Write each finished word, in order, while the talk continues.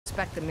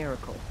expect a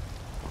miracle.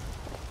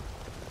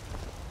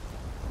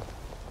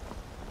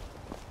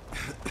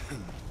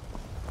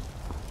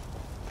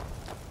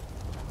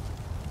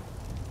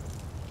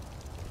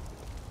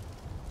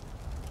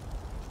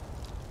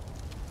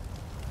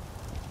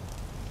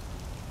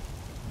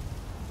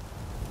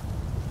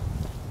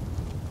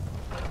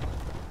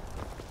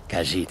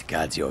 Khajiit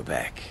guards your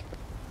back.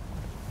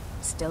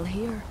 Still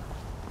here?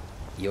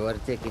 You're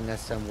taking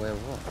us somewhere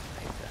warm,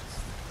 I trust.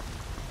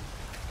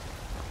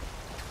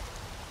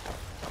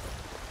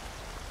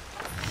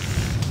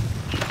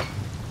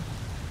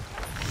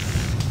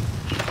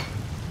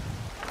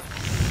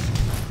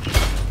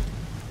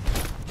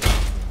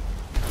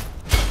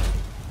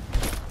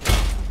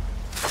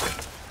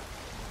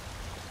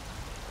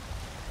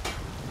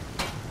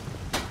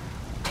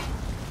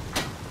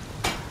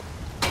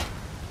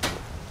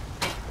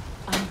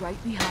 I'm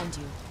right behind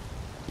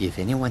you. If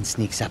anyone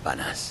sneaks up on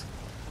us,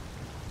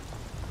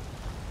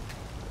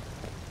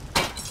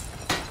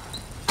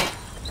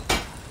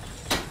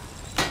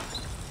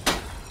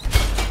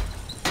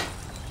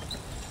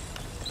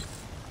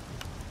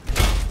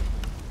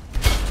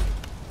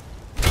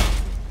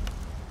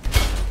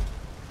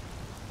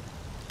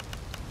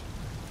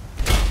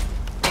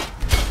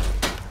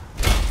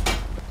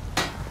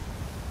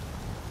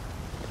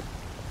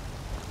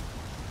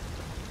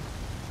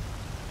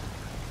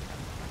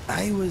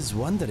 I was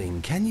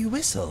wondering, can you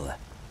whistle?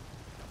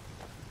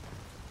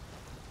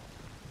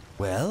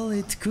 Well,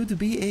 it could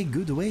be a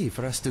good way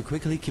for us to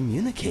quickly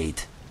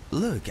communicate.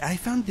 Look, I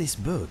found this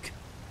book.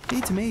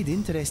 It made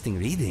interesting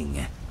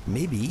reading.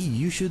 Maybe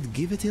you should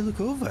give it a look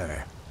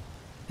over.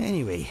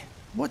 Anyway,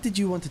 what did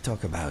you want to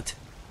talk about?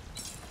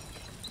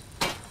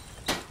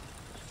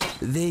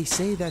 They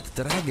say that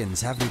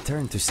dragons have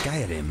returned to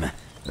Skyrim.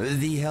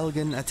 The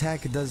Helgen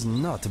attack does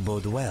not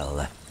bode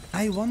well.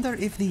 I wonder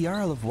if the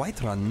Jarl of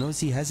Whiterun knows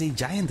he has a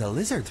giant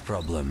lizard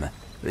problem.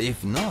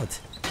 If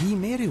not, he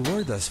may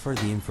reward us for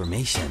the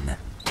information.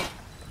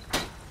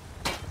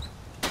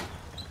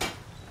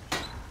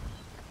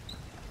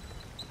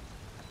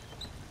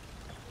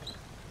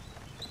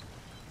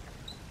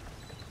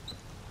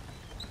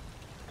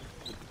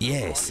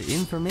 Yes,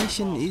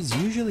 information is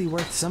usually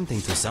worth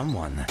something to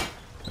someone.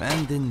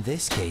 And in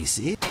this case,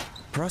 it...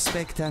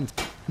 Prospect and...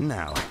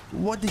 Now,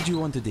 what did you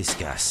want to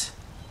discuss?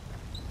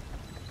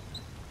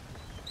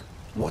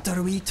 What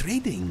are we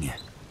trading?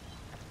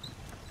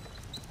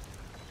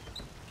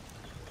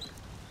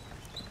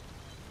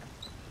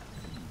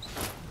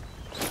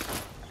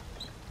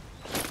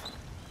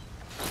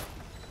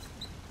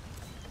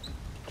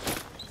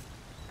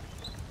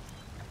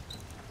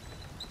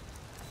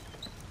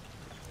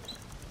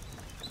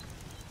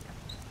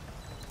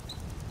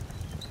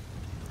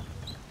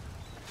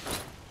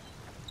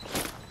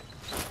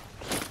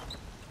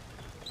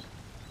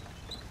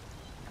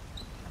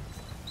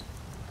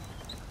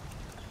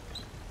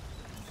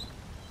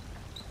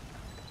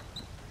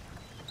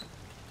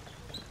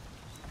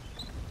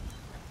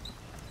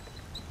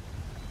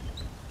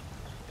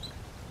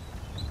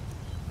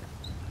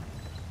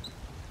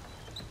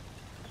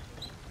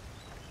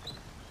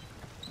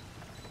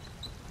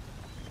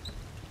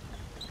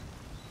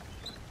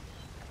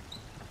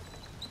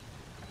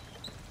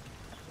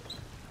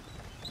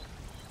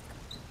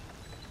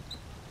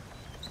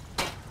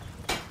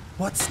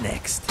 What's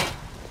next?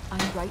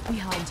 I'm right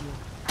behind you.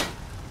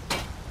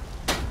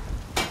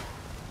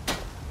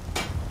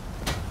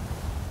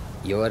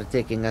 you're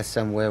taking us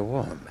somewhere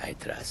warm, I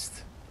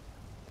trust.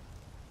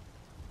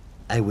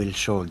 I will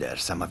shoulder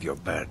some of your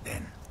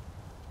burden.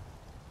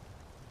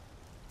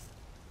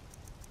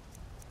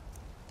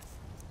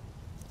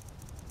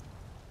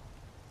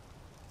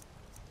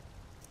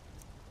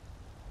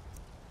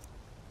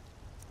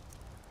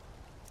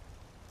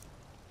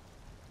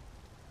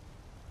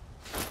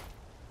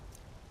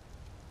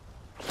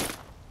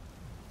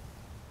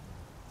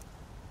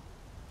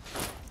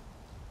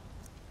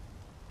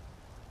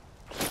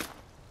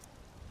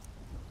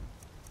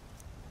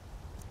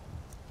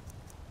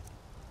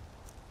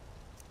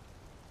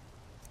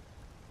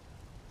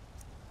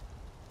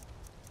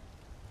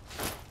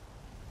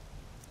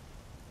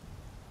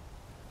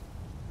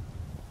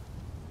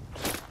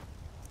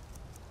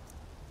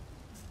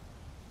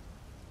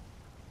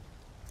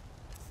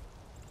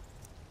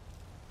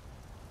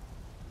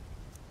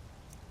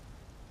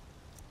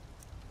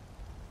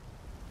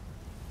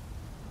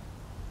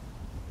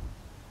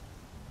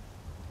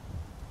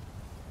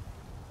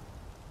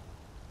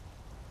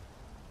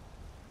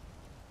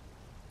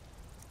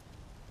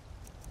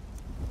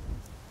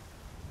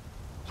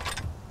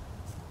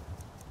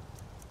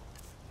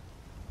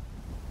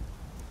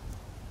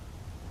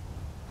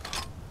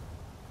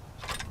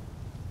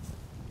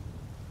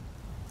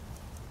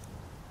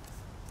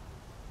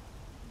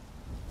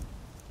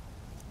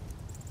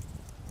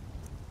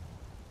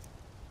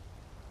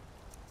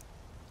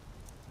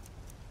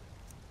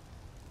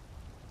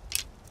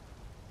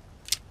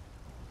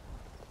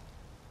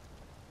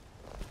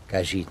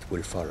 Khajiit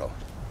will follow.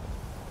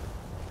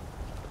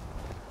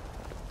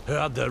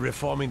 Heard they're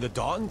reforming the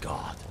Dawn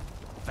Guard.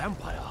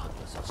 Vampire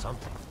hunters or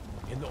something.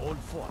 In the old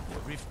fort, the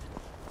rift.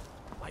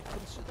 Might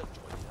consider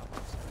joining up.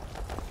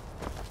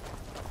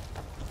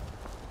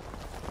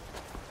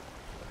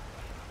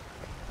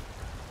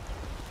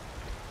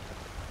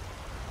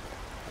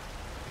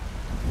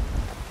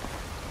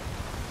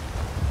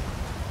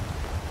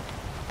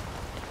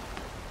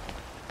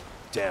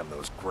 Damn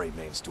those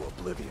Greymanes to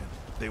oblivion.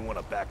 They want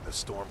to back the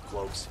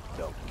Stormcloaks,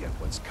 they'll get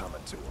what's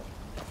coming to them.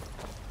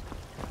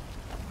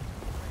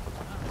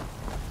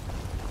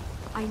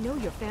 I know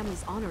your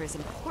family's honor is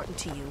important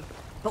to you,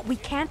 but we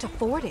can't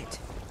afford it.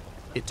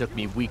 It took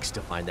me weeks to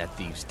find that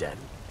thieves' den.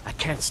 I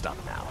can't stop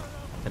now,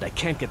 and I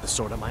can't get the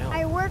sword on my own.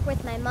 I work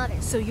with my mother.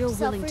 So you're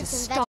Sell willing to fruits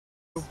and stop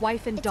your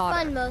wife and It's fun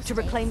daughter most to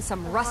reclaim days,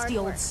 some but rusty hard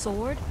old work.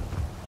 sword?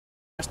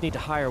 I just need to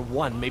hire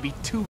one, maybe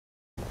two.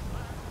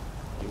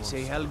 They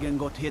say Helgen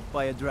got hit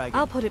by a dragon.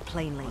 I'll put it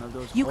plainly. One of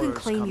those You can horrors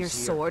claim comes your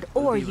here. sword,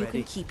 We'll or be you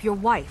ready. can keep your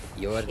wife.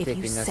 You're If taking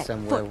you us set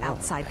somewhere foot warm,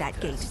 outside I that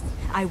gate, trust.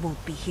 I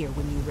won't be here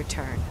when you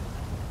return.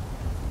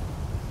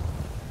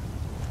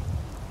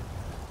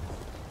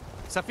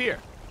 Saphir,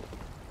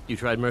 you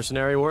tried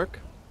mercenary work?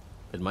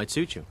 It might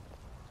suit you.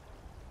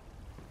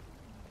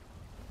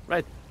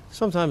 Right.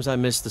 Sometimes I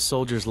miss the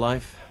soldier's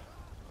life.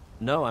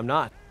 No, I'm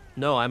not.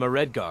 No, I'm a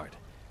Red Guard.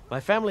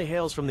 My family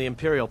hails from the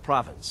Imperial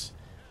Province.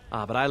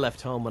 But I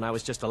left home when I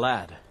was just a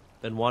lad.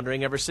 Been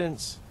wandering ever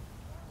since.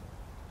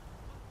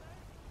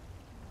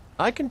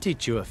 I can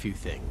teach you a few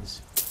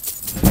things.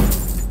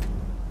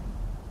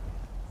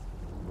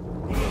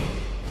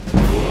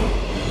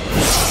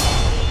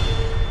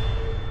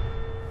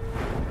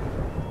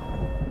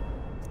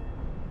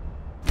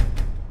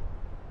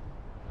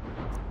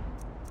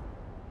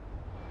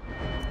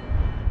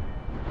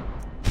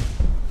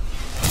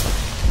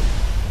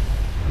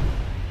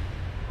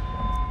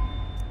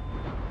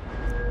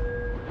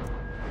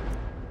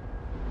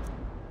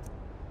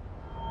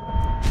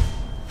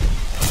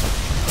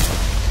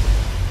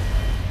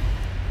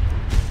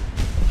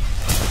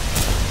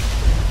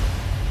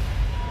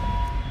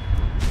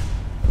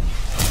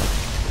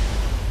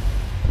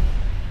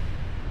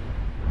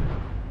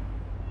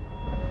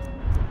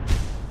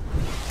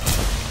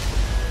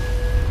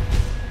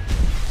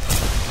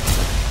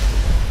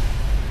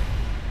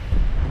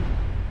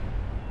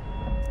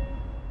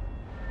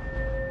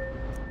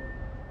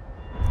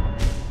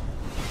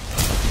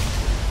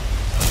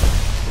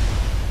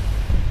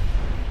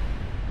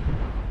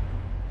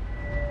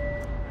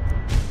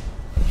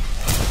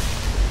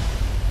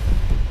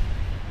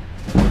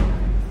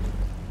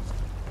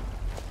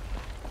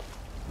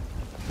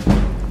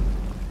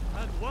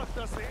 And what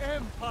does the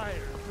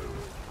Empire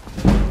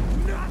do?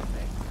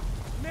 Nothing!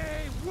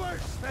 Nay,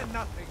 worse than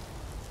nothing!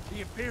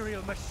 The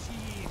Imperial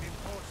machine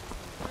enforces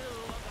the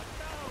will of the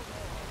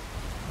downlord!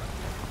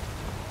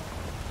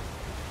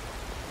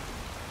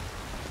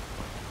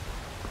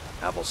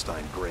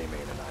 Avelstein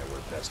Greymane and I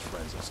were best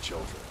friends as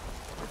children.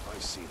 If I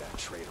see that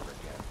traitor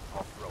again,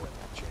 I'll throw in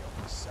that jail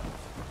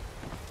myself.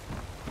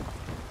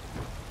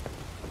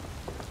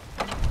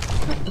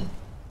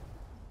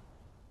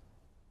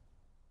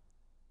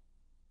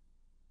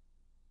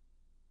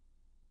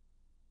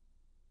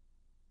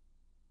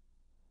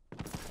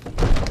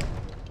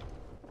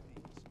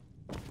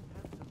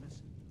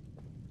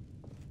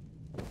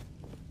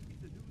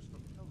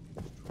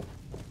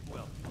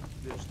 Well,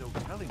 there's no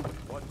telling me.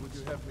 What would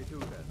you have me do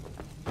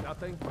then?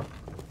 Nothing?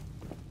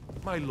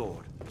 My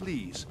lord,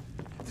 please.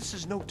 This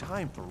is no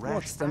time for rash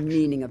What's the action.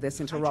 meaning of this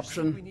I just think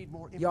interruption? we need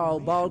more Jarl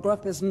information.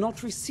 Balgruuf is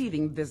not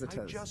receiving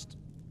visitors.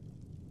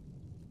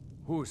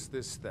 Who's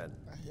this then?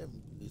 I have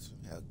news from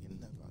Helgen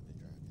about the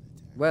dragon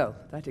attack. Well,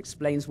 that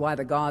explains why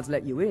the guards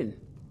let you in.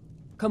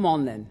 Come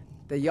on then.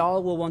 The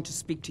Jarl will want to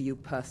speak to you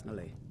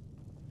personally.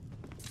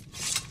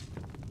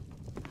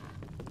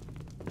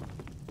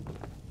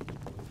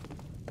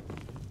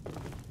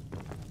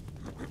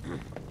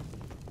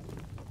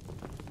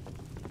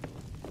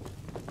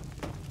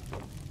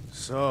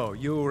 So,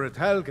 you were at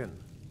Helgen.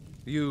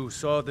 You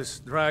saw this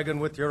dragon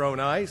with your own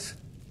eyes?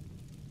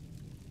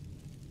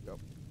 Yep.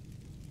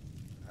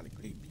 Had a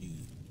great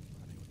view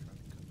while they were trying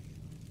to come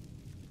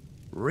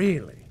in.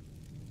 Really?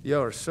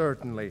 You're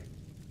certainly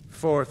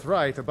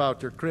forthright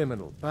about your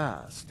criminal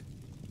past.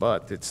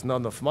 But it's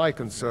none of my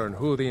concern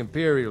who the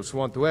Imperials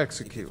want to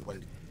execute,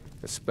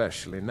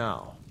 especially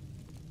now.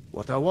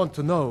 What I want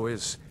to know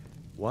is,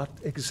 what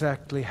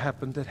exactly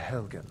happened at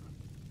Helgen?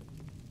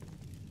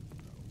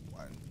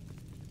 One,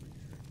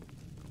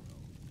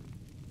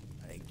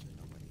 I ain't killed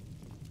nobody.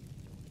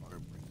 Or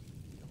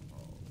breaking the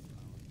walls.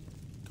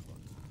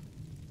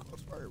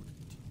 Cause fire with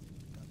the team.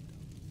 Gun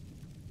down.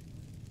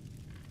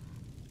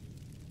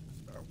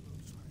 Star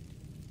Wars trying to.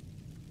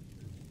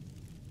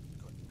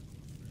 Got into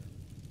close fire.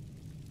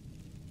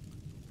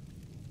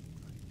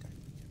 Trying to die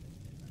together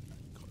and I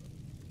got caught up.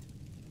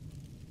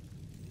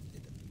 They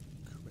ended up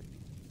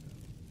correcting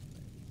themselves.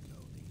 Let me go.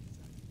 They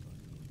decided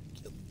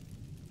to kill me.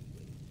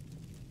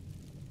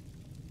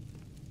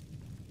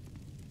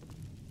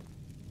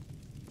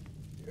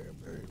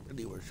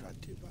 Really were shot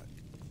too, but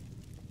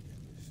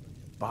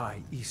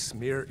By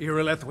Ysmir,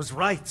 Irileth was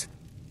right!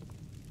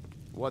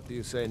 What do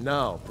you say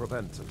now,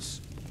 Proventus?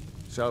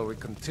 Shall we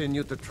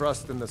continue to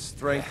trust in the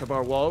strength of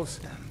our walls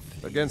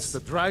against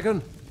the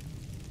dragon?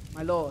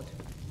 My lord,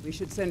 we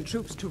should send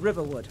troops to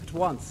Riverwood at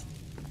once.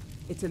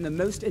 It's in the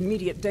most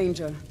immediate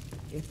danger.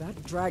 If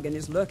that dragon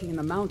is lurking in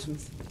the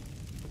mountains...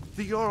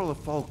 The Jarl of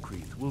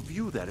Falkreath will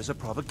view that as a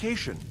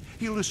provocation.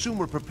 He'll assume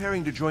we're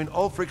preparing to join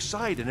Ulfric's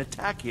side and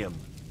attack him.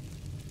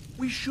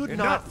 We should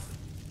not... Enough!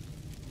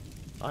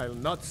 I'll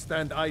not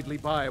stand idly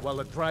by while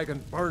the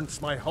dragon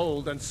burns my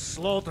hold and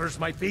slaughters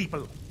my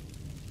people.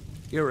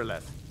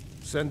 Irileth,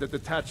 send a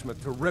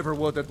detachment to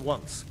Riverwood at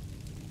once.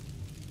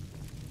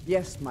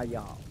 Yes, my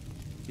Jarl.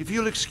 If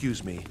you'll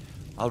excuse me,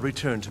 I'll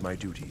return to my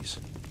duties.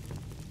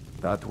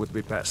 That would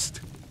be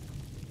best.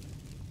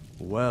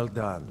 Well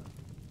done.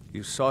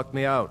 You sought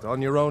me out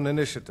on your own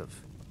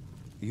initiative.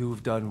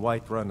 You've done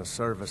Whiterun a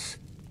service,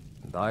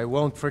 and I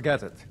won't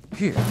forget it.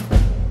 Here,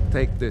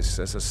 take this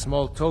as a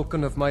small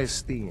token of my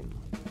esteem.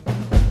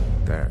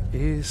 There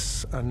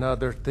is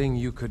another thing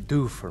you could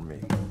do for me.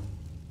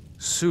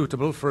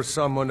 Suitable for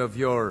someone of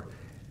your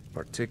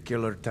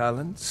particular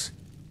talents,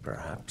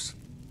 perhaps.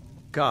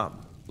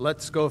 Come,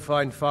 let's go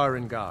find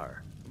Farengar,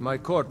 my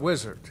court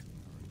wizard.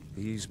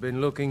 He's been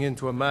looking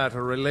into a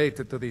matter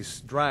related to these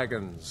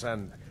dragons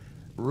and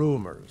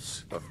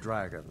rumors of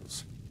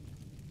dragons.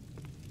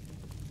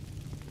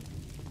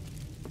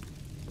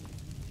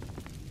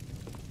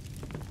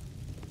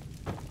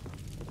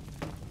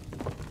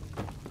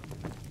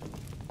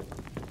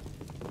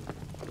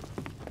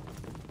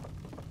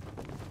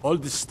 All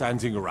this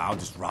standing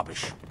around is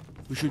rubbish.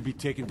 We should be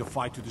taking the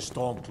fight to the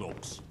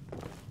Stormcloaks.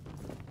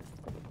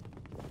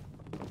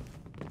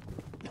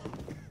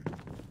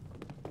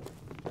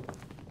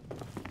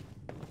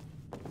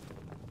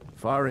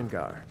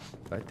 Farengar,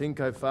 I think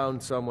I've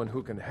found someone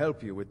who can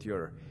help you with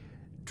your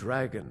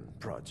dragon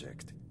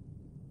project.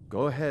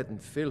 Go ahead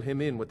and fill him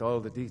in with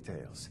all the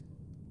details.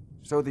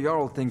 So the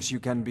Jarl thinks you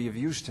can be of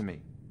use to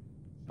me.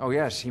 Oh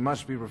yes, he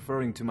must be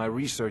referring to my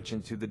research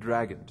into the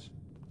dragons.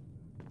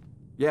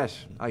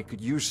 Yes, I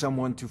could use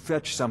someone to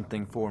fetch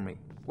something for me.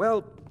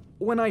 Well,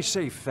 when I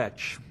say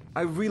fetch,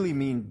 I really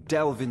mean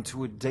delve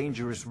into a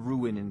dangerous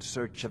ruin in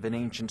search of an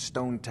ancient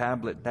stone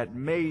tablet that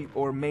may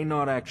or may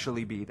not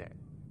actually be there.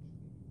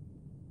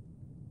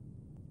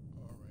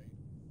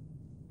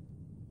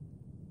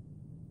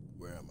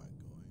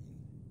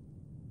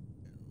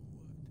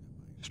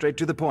 Straight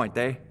to the point,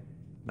 eh?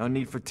 No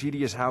need for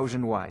tedious hows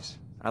and whys.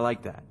 I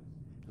like that.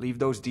 Leave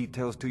those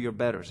details to your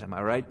betters, am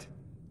I right?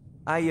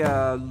 I,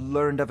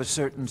 learned of a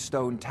certain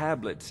stone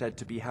tablet said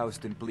to be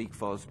housed in Bleak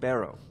Falls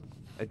Barrow.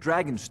 A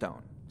dragon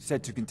stone,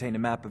 said to contain a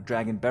map of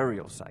dragon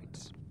burial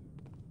sites.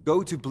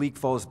 Go to Bleak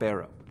Falls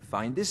Barrow,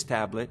 find this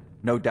tablet,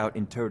 no doubt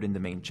interred in the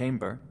main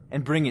chamber,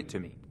 and bring it to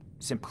me.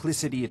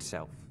 Simplicity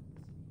itself.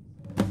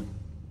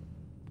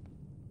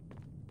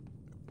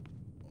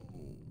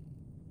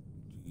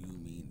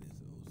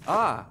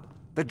 Ah,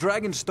 the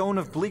Dragon Stone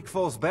of Bleak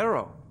Falls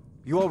Barrow.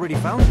 You already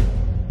found it.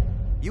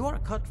 You are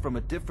cut from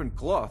a different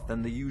cloth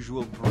than the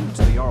usual brutes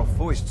the Jarl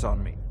foists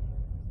on me.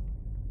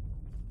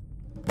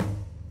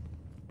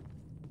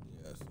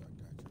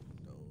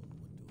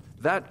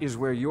 That is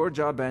where your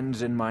job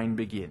ends and mine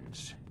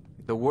begins.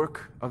 The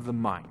work of the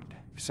mind,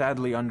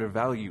 sadly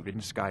undervalued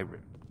in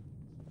Skyrim.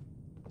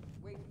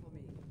 Wait for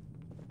me.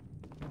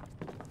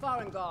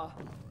 Farengar.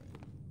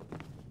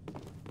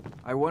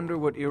 I wonder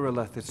what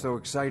Irileth is so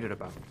excited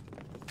about.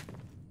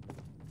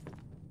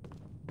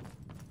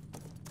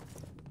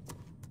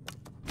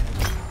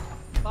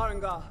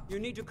 Farengar, you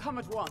need to come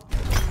at once.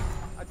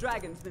 A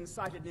dragon's been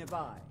sighted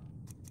nearby.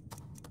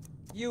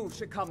 You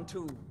should come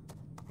too.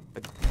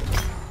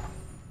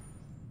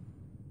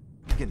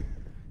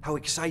 How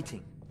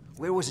exciting.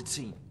 Where was it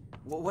seen?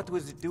 What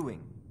was it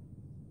doing?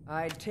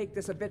 I'd take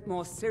this a bit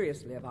more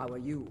seriously if I were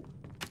you.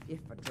 If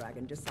a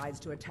dragon decides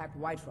to attack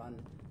Whiterun,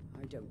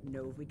 I don't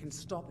know if we can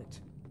stop it.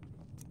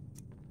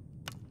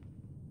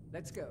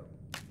 Let's go.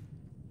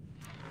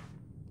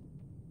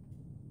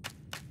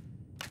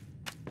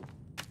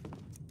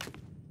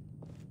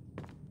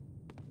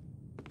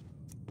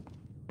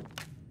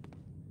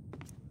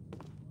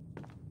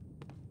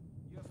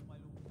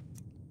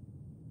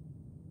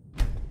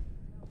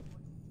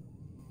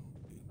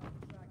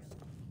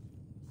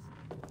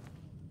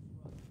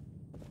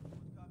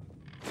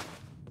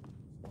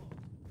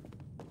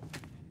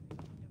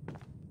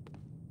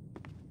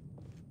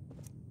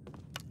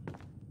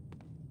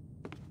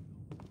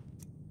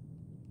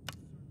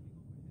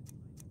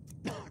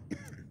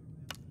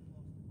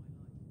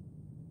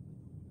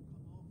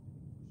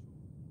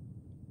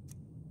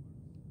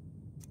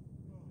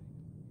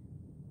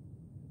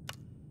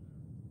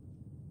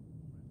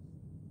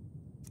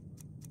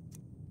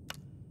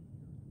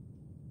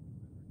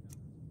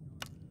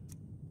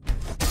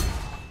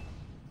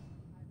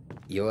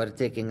 You're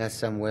taking us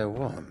somewhere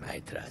warm, I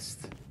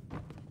trust.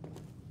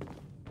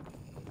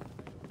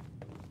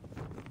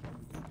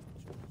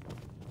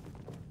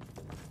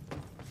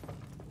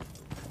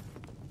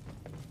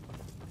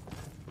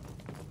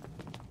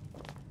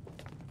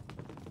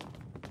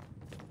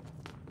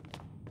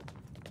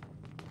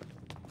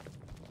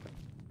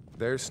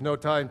 There's no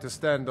time to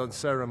stand on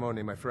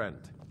ceremony, my friend.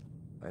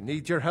 I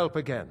need your help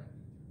again.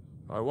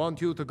 I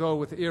want you to go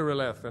with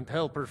Irileth and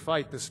help her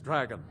fight this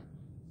dragon.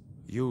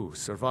 You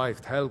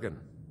survived Helgen,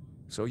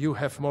 so you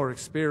have more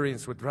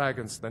experience with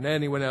dragons than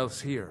anyone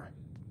else here.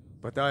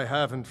 But I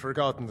haven't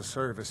forgotten the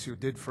service you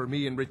did for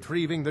me in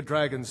retrieving the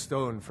Dragon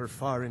Stone for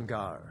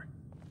Farengar.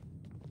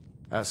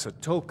 As a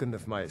token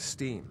of my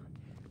esteem,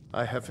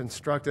 I have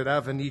instructed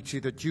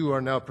Avenici that you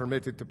are now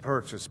permitted to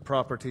purchase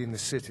property in the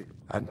city.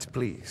 And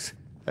please,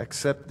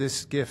 accept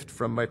this gift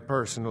from my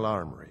personal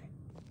armory.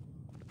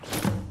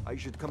 I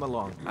should come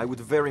along. I would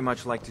very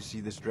much like to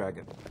see this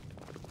dragon.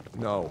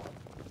 No.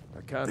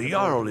 I can't. The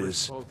Jarl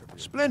is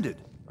splendid.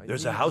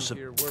 There's a house of...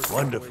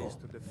 Wonderful.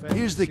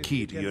 Here's the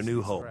key to your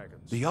new home.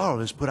 The Jarl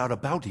has put out a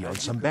bounty on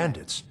some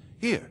bandits.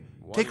 Here,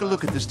 take a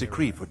look at this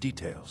decree for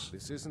details.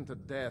 This isn't a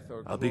death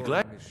or I'll be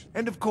glad.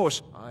 And of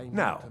course,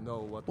 now,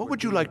 what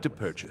would you like to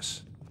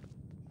purchase?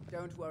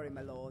 Don't worry,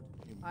 my lord.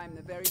 I'm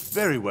the very...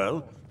 Very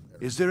well.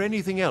 Is there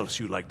anything else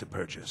you'd like to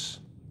purchase?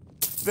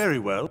 Very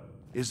well.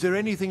 Is there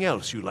anything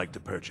else you'd like to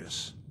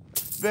purchase?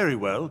 Very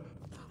well.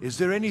 Is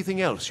there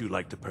anything else you'd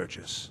like to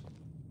purchase?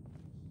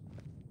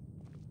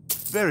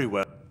 Very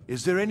well.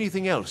 Is there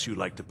anything else you'd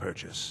like to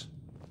purchase?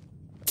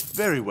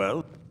 Very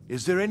well.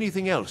 Is there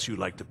anything else you'd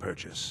like to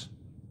purchase?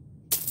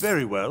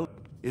 Very well.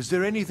 Is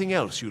there anything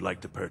else you'd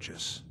like to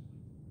purchase?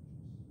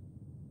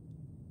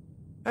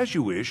 As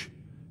you wish.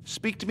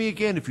 Speak to me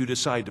again if you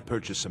decide to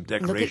purchase some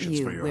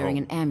decorations for your wearing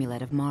home. an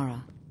amulet of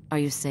Mara. Are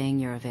you saying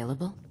you're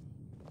available?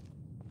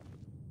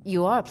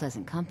 You are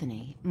pleasant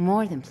company.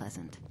 More than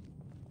pleasant.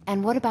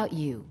 And what about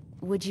you?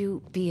 Would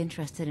you be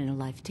interested in a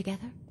life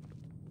together?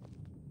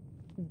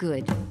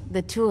 Good.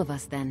 The two of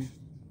us, then.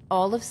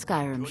 All of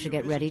Skyrim should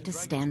get ready to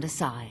stand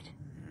aside.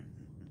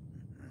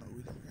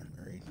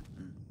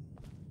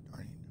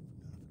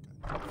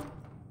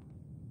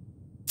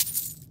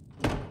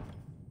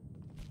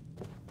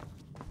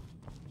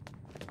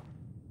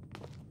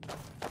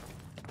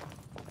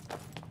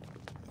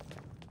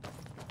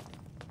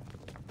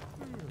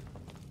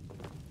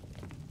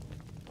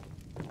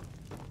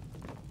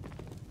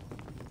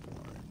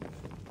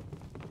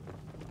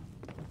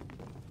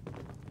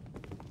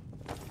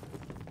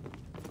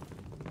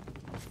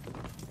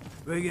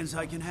 Brigands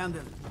I can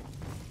handle.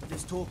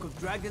 This talk of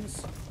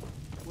dragons?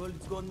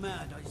 World's gone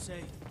mad, I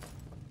say.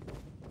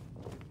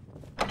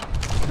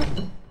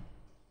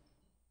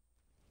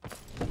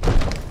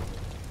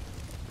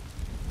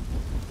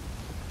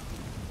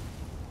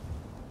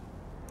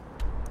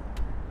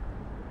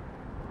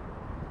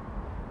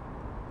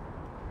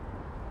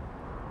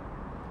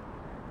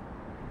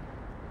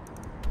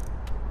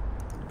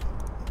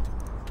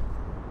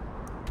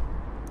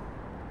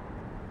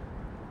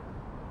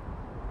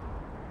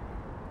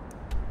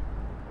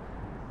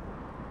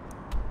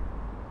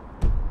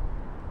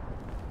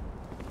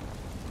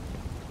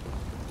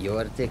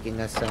 You're taking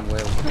us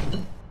somewhere.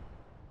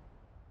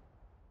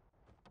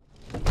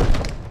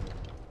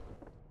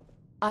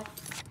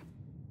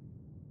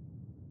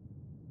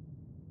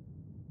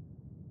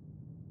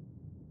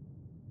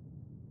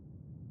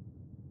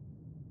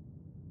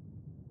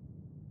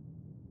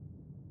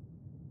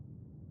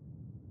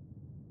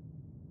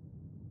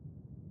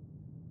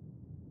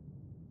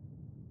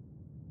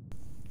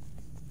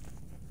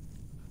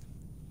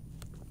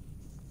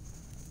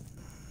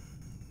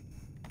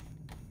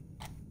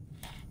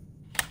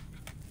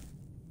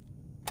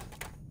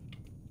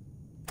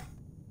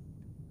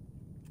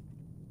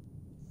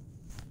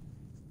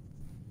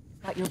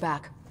 Got your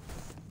back.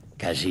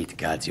 Khajiit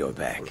got your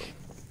back.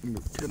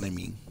 Telling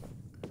me.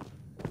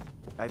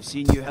 I've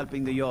seen you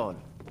helping the Jarl.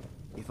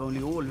 If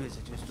only all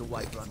visitors to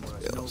Whiterun were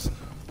as noble.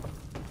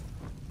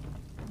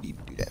 Need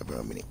to do that for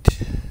a minute.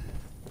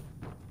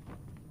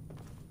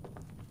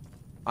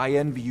 I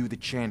envy you the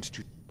chance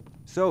to...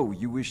 So,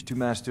 you wish to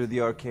master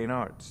the arcane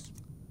arts?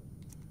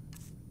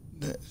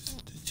 That's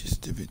the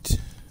gist of it.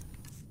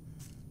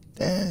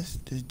 That's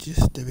the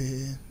gist of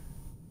it.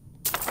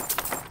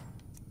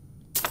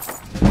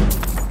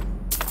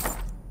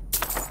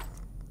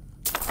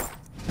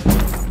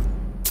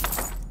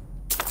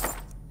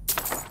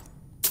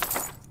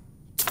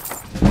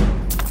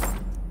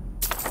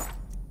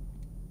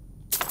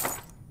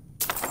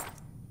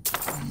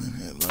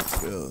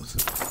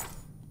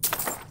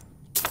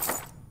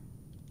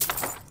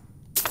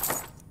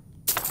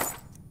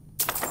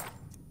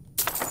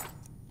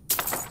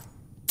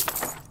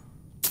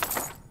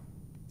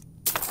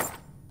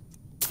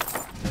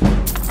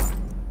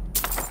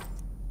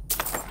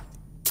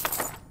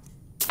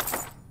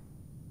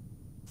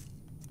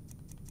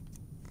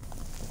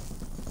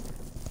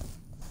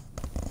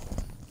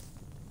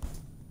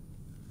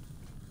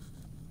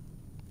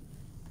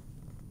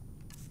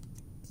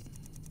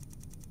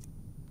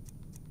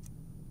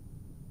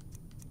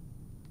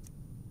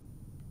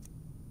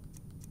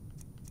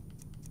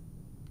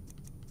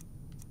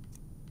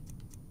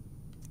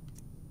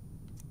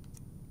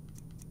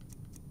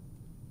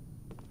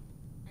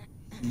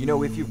 You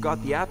know, if you've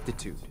got the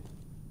aptitude,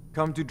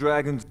 come to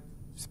Dragon's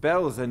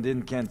spells and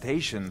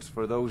incantations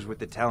for those with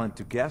the talent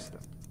to cast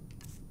them.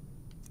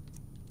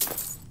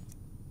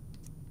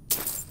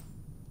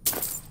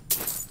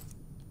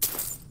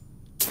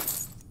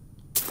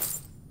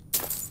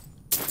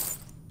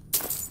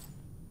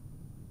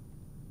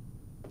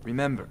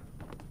 Remember,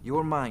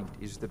 your mind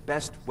is the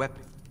best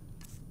weapon.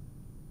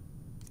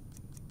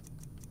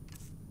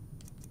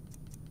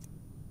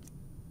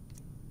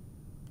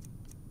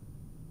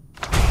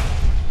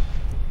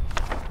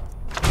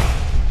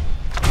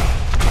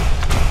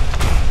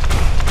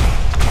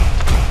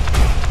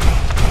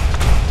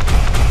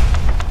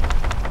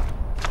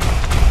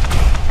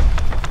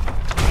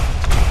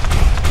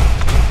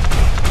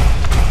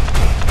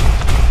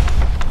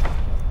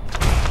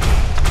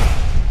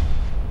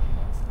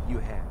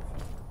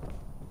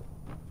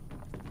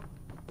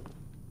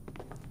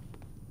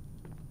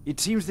 It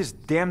seems this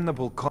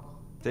damnable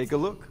Take a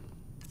look.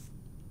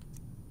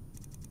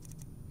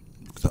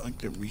 Looks like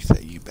to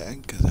reset you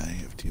back because I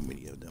have too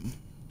many of them.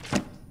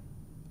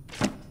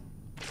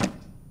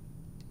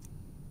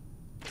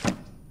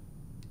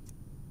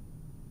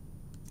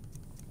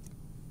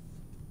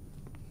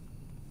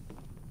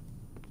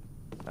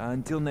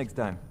 Until next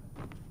time.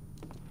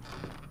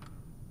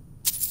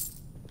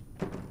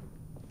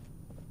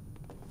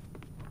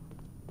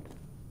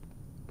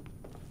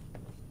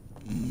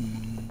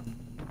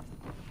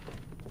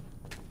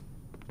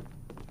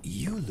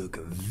 You look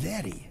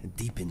very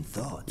deep in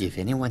thought. If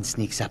anyone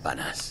sneaks up on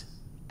us,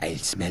 I'll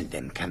smell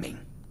them coming.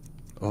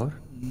 Or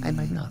I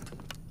might not.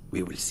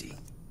 We will see.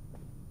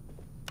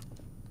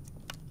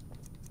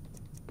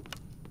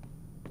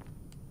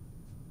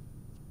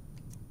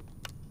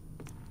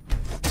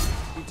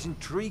 It's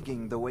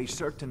intriguing the way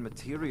certain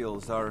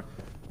materials are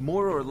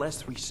more or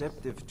less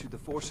receptive to the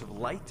force of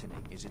lightning,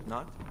 is it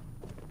not?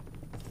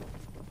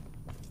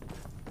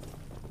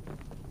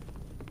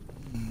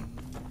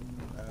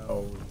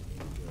 Oh.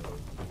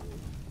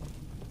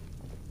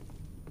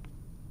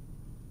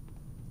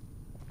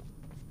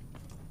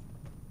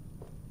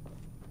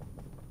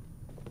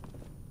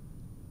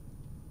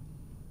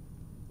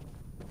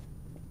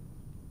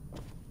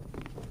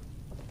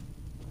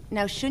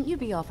 Now, shouldn't you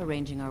be off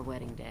arranging our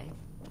wedding day?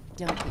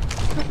 Don't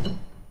you?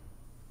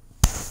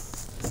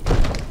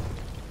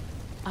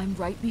 I'm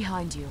right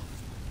behind you.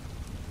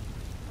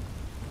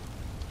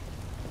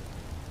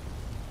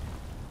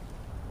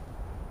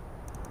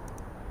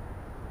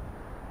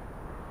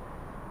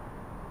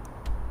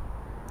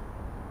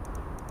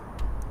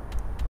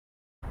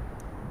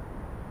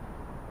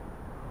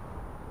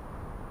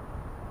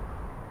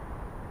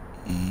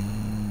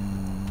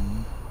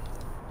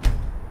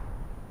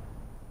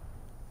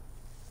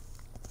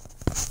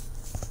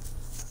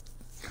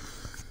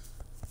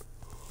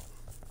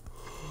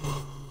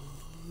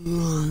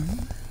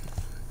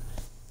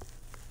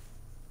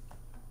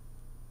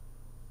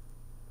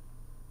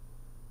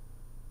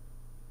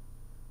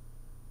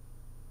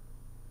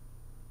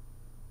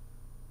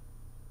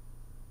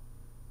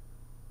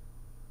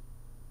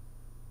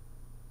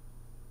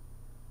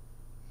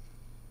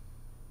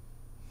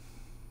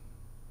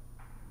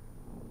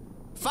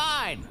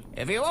 Fine.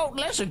 If you won't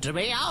listen to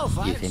me, I'll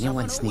find If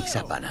anyone someone sneaks who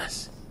up will. on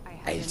us,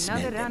 I'll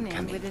smell them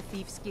coming. with a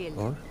thief's skill.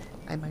 Or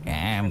I might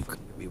not.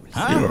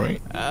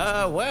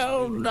 Huh?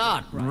 Well,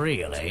 not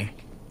really.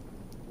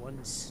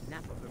 One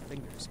snap of her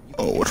fingers.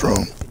 Oh, what's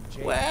wrong?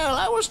 Well,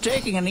 I was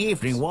taking an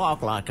evening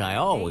walk like I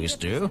always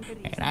do,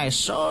 and I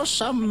saw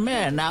some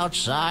men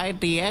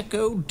outside the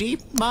Echo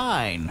Deep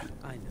Mine.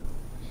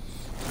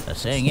 The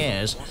thing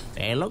is,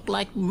 they look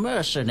like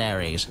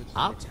mercenaries,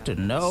 up to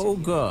no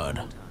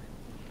good.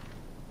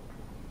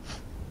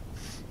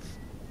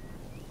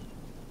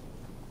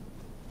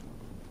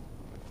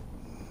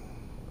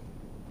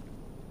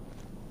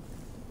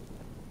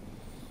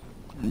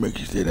 Make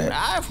you say that.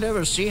 I've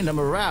never seen them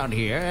around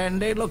here,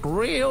 and they look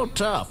real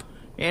tough.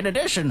 In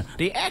addition,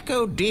 the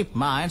Echo Deep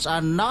Mines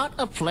are not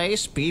a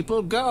place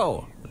people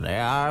go.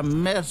 There are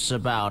myths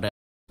about it.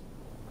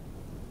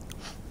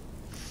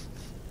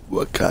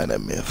 What kind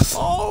of myths?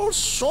 All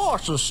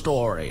sorts of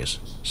stories.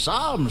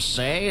 Some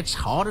say it's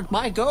haunted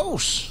by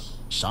ghosts.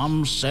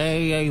 Some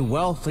say a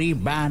wealthy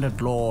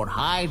bandit lord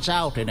hides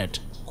out in it,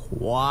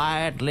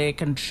 quietly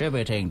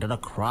contributing to the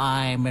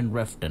crime in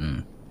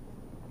Riften.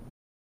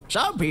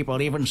 Some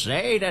people even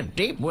say that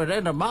deep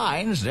within the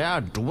mines there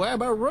are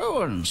Dwemer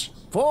ruins,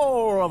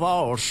 full of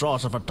all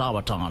sorts of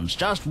automatons,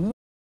 just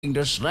waiting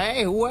to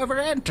slay whoever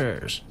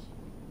enters.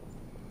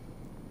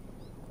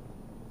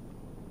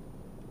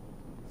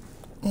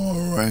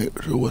 Alright,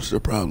 so what's the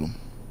problem?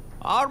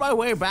 On my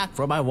way back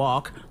from my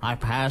walk, I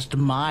passed the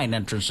mine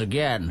entrance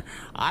again.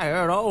 I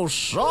heard all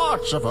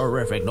sorts of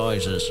horrific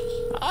noises.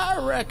 I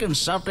reckon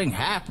something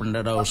happened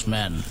to those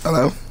men.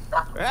 Hello?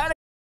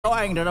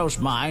 Going to those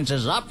mines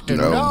is up to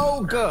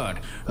no good.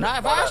 Now,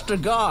 I've asked the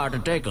guard to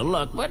take a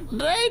look, but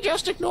they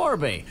just ignore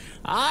me.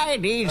 I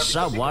need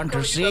someone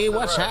to see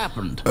what's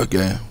happened.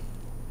 Okay.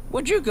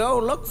 Would you go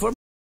look for me?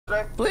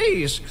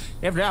 Please,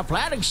 if they're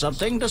planning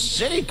something, the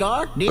city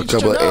guard needs to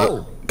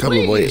know.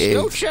 Please,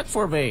 go check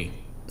for me.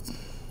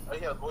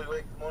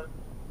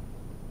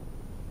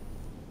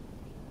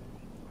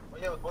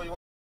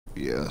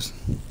 Yes.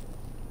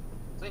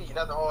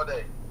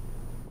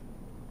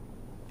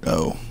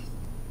 No.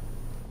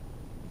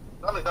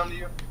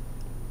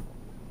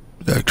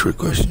 Is that a trick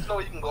question? No,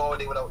 you can go all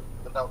day without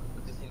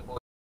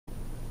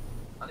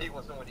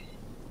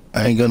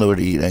I ain't got nowhere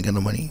to eat. I ain't got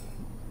no money.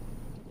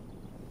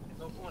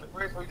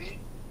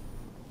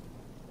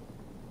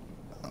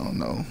 I don't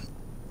know.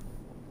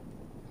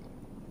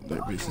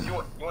 You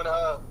want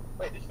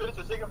wait, did you finish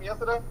your chicken from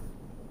yesterday?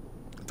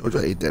 I told you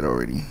I ate that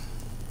already.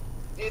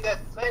 You ate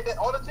that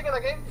all the chicken I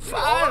gave you?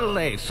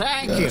 Finally,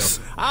 thank you.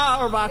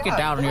 I'll mark it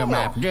down on your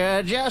map.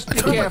 Just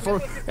be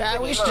careful.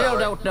 We still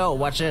don't know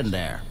what's in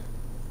there.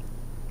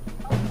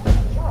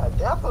 God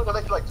damn, I'm gonna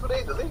let you like 2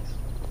 days at least.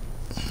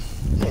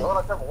 You ain't all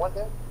that time for 1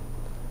 day?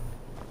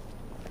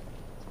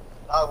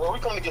 Well, we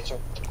come to get you.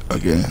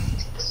 Okay.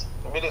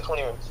 We'll be there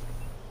 20 minutes.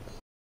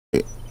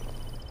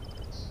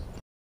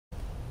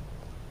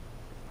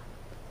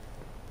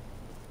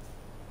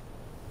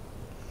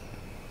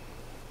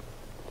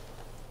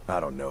 I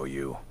don't know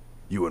you.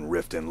 You and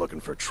Riften looking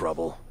for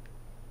trouble?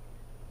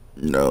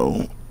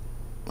 No.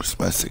 It's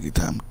my second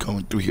time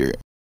going through here.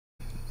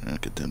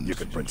 You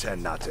can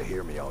pretend not to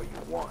hear me all you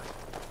want,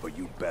 but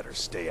you better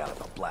stay out of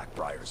the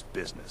Blackbriar's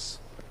business.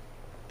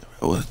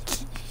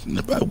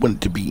 If I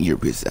wanted to be in your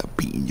business, I'd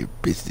be in your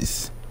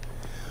business.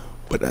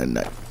 But I'm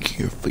not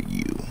here for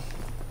you.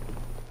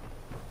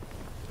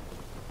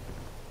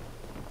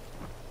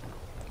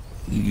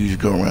 You just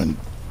go around.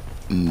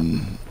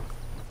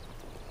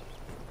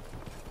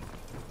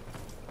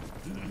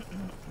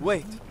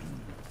 Wait,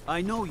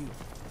 I know you.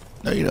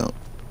 No, you don't.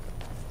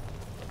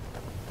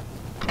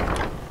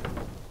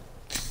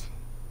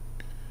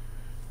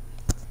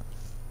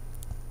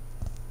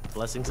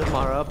 Blessings of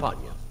Mara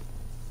upon you.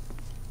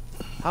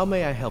 How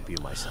may I help you,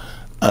 my son?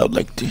 I would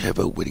like to have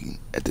a wedding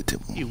at the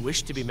temple. You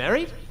wish to be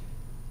married?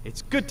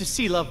 It's good to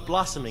see love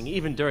blossoming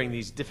even during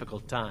these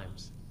difficult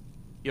times.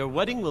 Your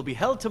wedding will be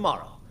held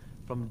tomorrow,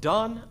 from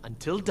dawn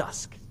until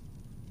dusk.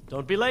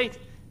 Don't be late.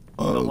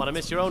 You don't want to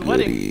miss your own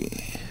wedding.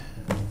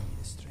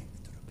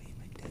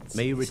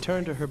 May you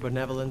return to her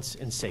benevolence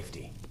in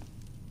safety.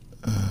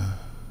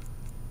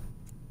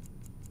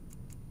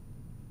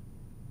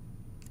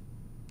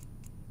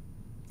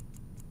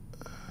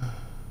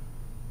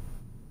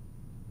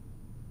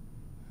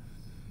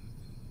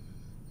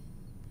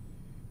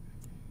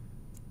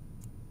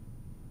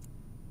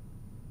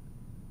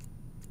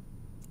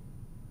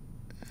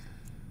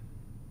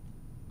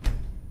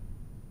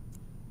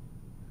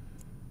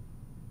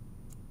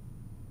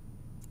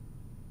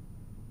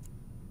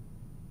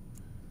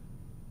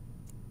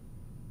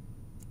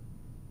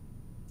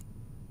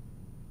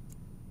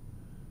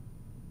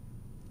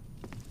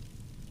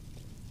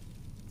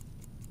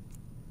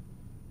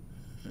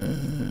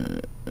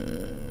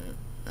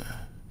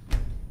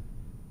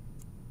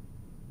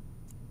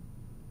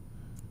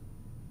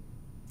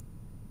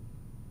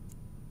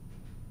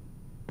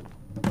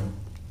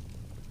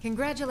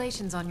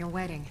 Congratulations on your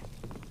wedding.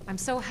 I'm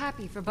so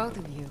happy for both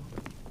of you.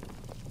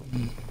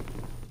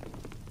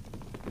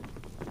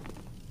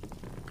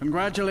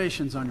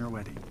 Congratulations on your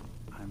wedding.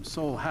 I'm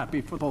so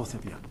happy for both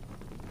of you.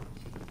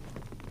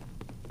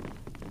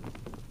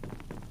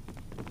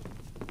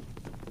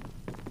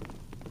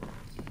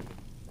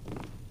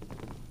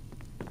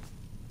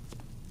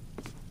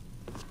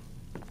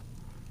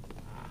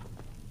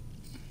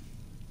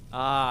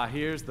 Ah,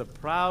 here's the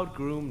proud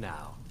groom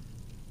now.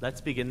 Let's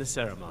begin the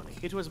ceremony.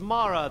 It was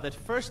Mara that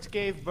first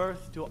gave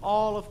birth to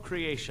all of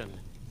creation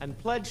and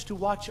pledged to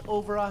watch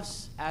over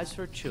us as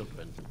her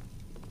children.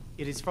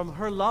 It is from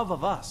her love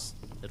of us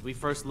that we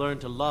first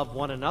learned to love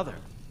one another.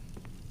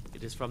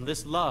 It is from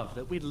this love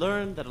that we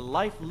learn that a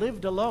life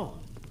lived alone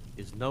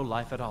is no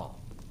life at all.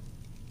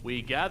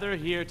 We gather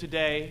here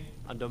today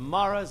under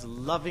Mara's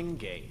loving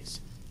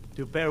gaze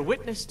to bear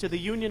witness to the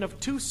union of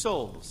two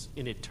souls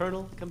in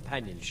eternal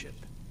companionship.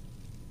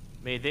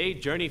 May they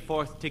journey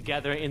forth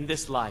together in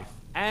this life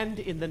and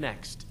in the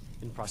next,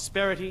 in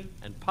prosperity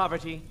and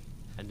poverty,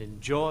 and in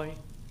joy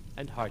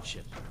and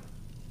hardship.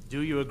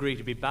 Do you agree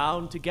to be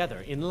bound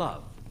together in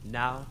love,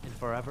 now and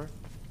forever?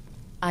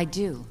 I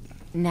do,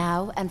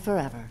 now and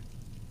forever.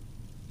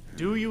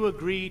 Do you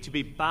agree to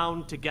be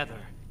bound together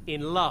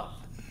in love,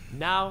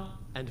 now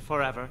and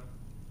forever?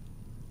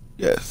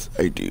 Yes,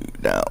 I do,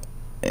 now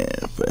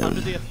and forever.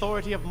 Under the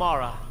authority of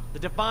Mara, the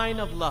divine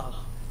of love,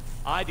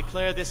 I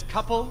declare this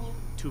couple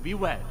to be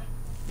wed.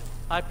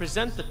 I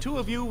present the two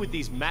of you with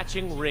these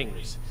matching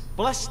rings,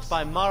 blessed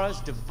by Mara's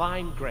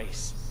divine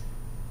grace.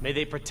 May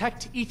they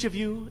protect each of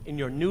you in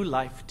your new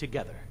life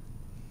together.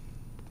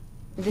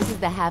 This is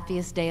the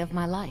happiest day of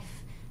my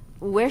life.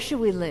 Where should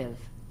we live?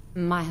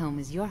 My home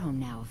is your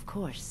home now, of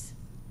course.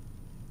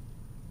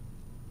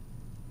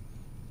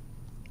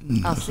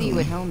 I'll see you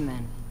at home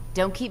then.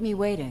 Don't keep me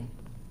waiting.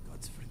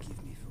 Gods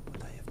forgive me for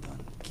what I have done.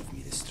 Give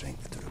me the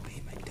strength to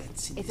repay my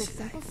debts in It's a this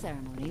simple life.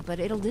 ceremony, but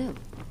it'll do.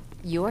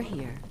 You're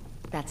here.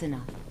 That's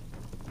enough.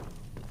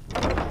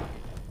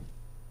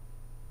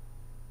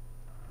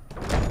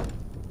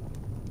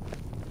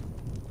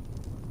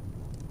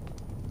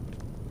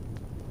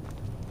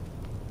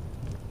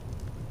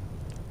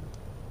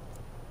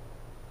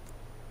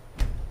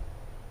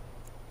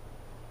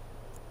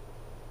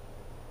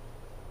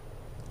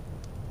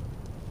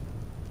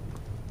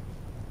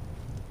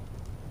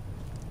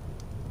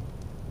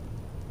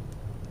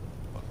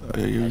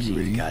 Okay, you're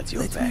ready. Got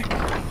your back.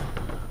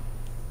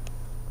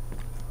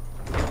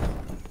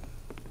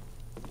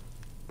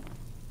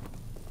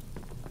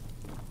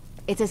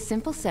 It's a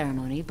simple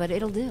ceremony, but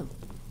it'll do.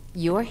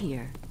 You're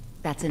here.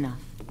 That's enough.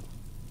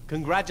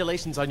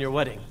 Congratulations on your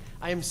wedding.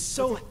 I am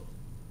so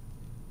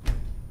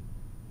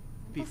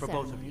happy for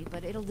both of you.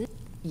 But it'll do.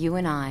 You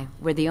and I,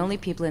 we're the only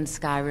people in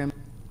Skyrim.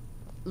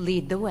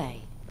 Lead the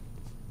way.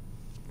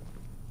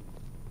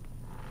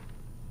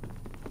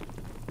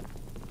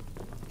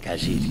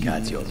 Khajiit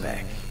got your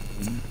back.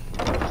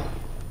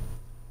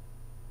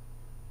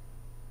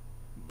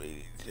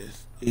 Be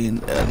just in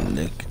a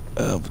nick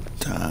of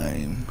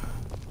time.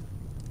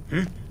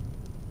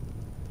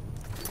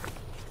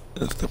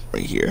 Let's stop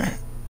right here.